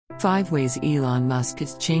5 Ways Elon Musk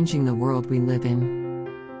is Changing the World We Live in.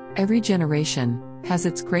 Every generation has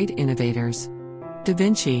its great innovators. Da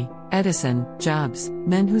Vinci, Edison, Jobs,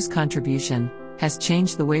 men whose contribution has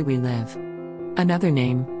changed the way we live. Another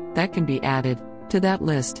name that can be added to that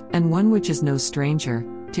list, and one which is no stranger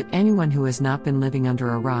to anyone who has not been living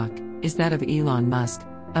under a rock, is that of Elon Musk,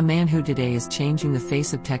 a man who today is changing the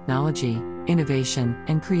face of technology, innovation,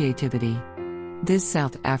 and creativity. This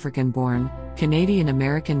South African-born,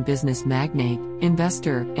 Canadian-American business magnate,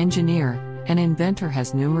 investor, engineer, and inventor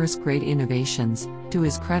has numerous great innovations, to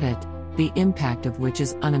his credit, the impact of which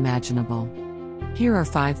is unimaginable. Here are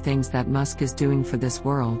 5 things that Musk is doing for this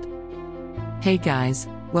world. Hey guys,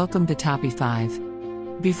 welcome to Toppy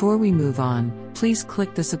 5. Before we move on, please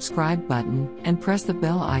click the subscribe button and press the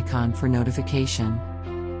bell icon for notification.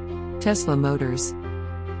 Tesla Motors.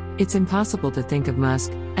 It's impossible to think of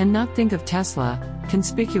Musk and not think of Tesla.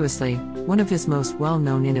 Conspicuously, one of his most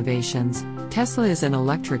well-known innovations, Tesla is an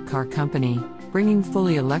electric car company, bringing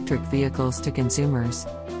fully electric vehicles to consumers.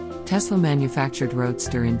 Tesla manufactured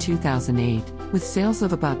Roadster in 2008, with sales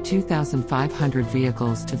of about 2,500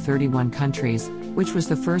 vehicles to 31 countries, which was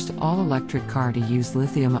the first all-electric car to use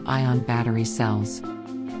lithium-ion battery cells.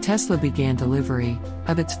 Tesla began delivery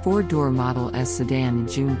of its 4-door Model S sedan in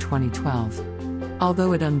June 2012.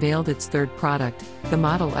 Although it unveiled its third product, the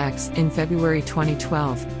Model X, in February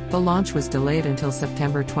 2012, the launch was delayed until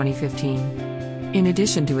September 2015. In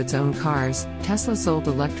addition to its own cars, Tesla sold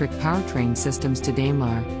electric powertrain systems to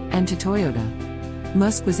Daimler and to Toyota.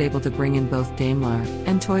 Musk was able to bring in both Daimler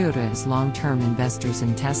and Toyota as long-term investors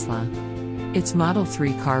in Tesla. Its Model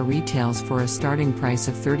 3 car retails for a starting price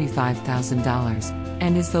of $35,000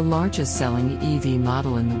 and is the largest selling EV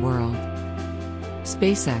model in the world.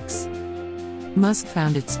 SpaceX. Musk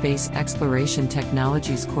founded Space Exploration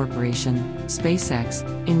Technologies Corporation, SpaceX,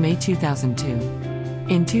 in May 2002.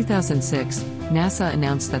 In 2006, NASA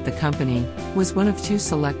announced that the company was one of 2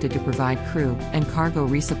 selected to provide crew and cargo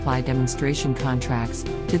resupply demonstration contracts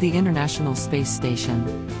to the International Space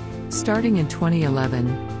Station. Starting in 2011,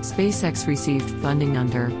 SpaceX received funding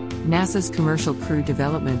under NASA's Commercial Crew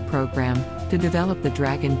Development Program to develop the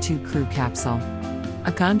Dragon 2 crew capsule.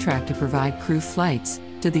 A contract to provide crew flights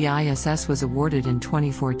to the ISS was awarded in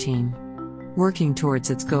 2014. Working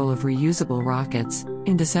towards its goal of reusable rockets,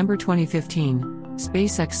 in December 2015,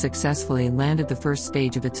 SpaceX successfully landed the first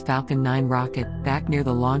stage of its Falcon 9 rocket back near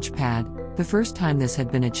the launch pad, the first time this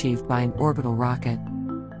had been achieved by an orbital rocket.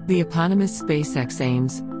 The eponymous SpaceX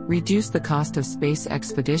aims reduce the cost of space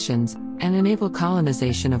expeditions and enable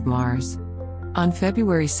colonization of Mars. On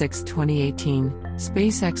February 6, 2018,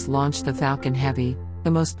 SpaceX launched the Falcon Heavy,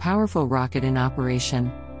 the most powerful rocket in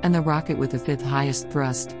operation, and the rocket with the 5th highest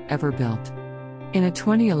thrust ever built. In a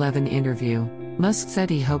 2011 interview, Musk said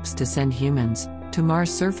he hopes to send humans to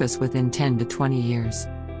Mars' surface within 10 to 20 years.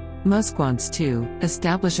 Musk wants to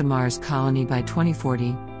establish a Mars colony by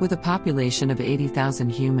 2040, with a population of 80,000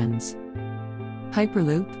 humans.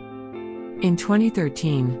 Hyperloop. In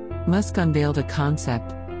 2013, Musk unveiled a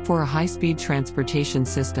concept for a high-speed transportation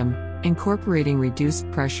system, incorporating reduced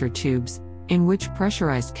pressure tubes, in which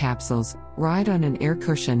pressurized capsules ride on an air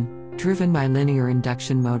cushion, driven by linear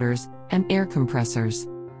induction motors and air compressors.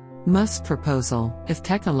 Musk's proposal, if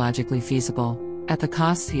technologically feasible, at the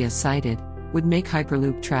costs he has cited, would make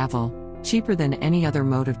Hyperloop travel cheaper than any other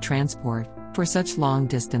mode of transport for such long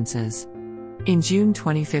distances. In June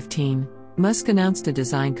 2015, Musk announced a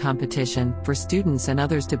design competition for students and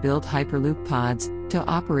others to build Hyperloop pods to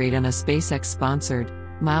operate on a SpaceX-sponsored,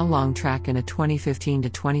 mile-long track in a 2015 to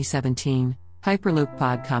 2017 Hyperloop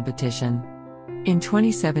pod competition. In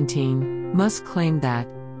 2017, Musk claimed that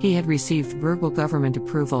he had received verbal government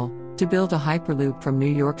approval to build a Hyperloop from New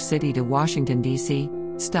York City to Washington, D.C.,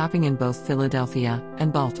 stopping in both Philadelphia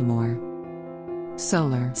and Baltimore.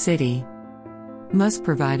 Solar City. Musk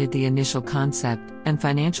provided the initial concept and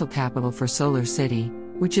financial capital for Solar City,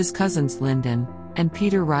 which his cousins Lyndon and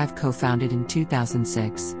Peter Rive co-founded in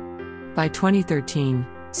 2006. By 2013,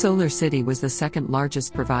 Solar City was the second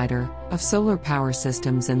largest provider of solar power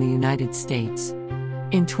systems in the United States.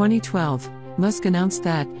 In 2012, Musk announced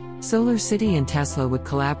that Solar City and Tesla would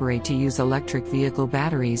collaborate to use electric vehicle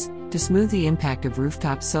batteries to smooth the impact of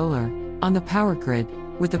rooftop solar on the power grid,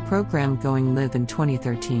 with the program going live in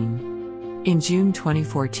 2013. In June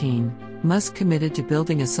 2014, Musk committed to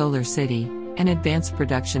building a Solar City, an advanced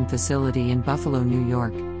production facility in Buffalo, New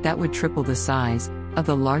York, that would triple the size of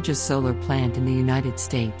the largest solar plant in the United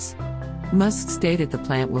States. Musk stated the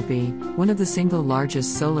plant will be one of the single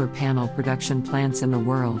largest solar panel production plants in the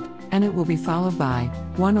world, and it will be followed by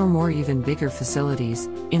one or more even bigger facilities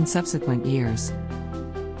in subsequent years.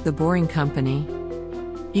 The Boring Company.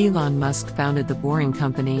 Elon Musk founded the Boring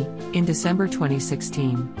Company in December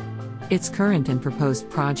 2016. Its current and proposed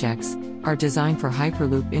projects are designed for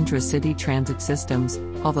Hyperloop intra-city transit systems,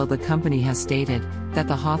 although the company has stated that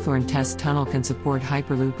the Hawthorne Test Tunnel can support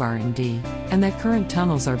Hyperloop R&D, and that current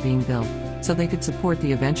tunnels are being built so they could support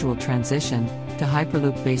the eventual transition to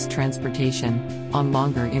Hyperloop-based transportation on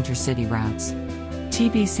longer intercity routes.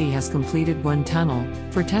 TBC has completed one tunnel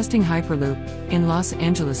for testing Hyperloop in Los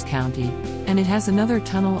Angeles County, and it has another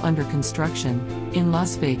tunnel under construction in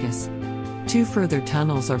Las Vegas. Two further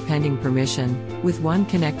tunnels are pending permission, with one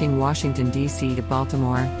connecting Washington, D.C. to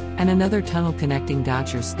Baltimore, and another tunnel connecting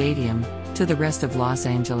Dodger Stadium to the rest of Los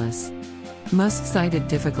Angeles. Musk cited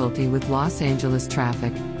difficulty with Los Angeles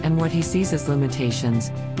traffic and what he sees as limitations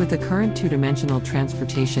with the current two-dimensional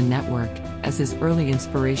transportation network as his early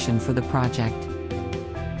inspiration for the project.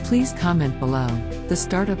 Please comment below the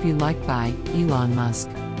startup you like by Elon Musk.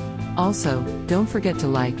 Also, don't forget to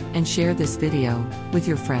like and share this video with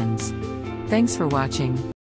your friends. Thanks for watching.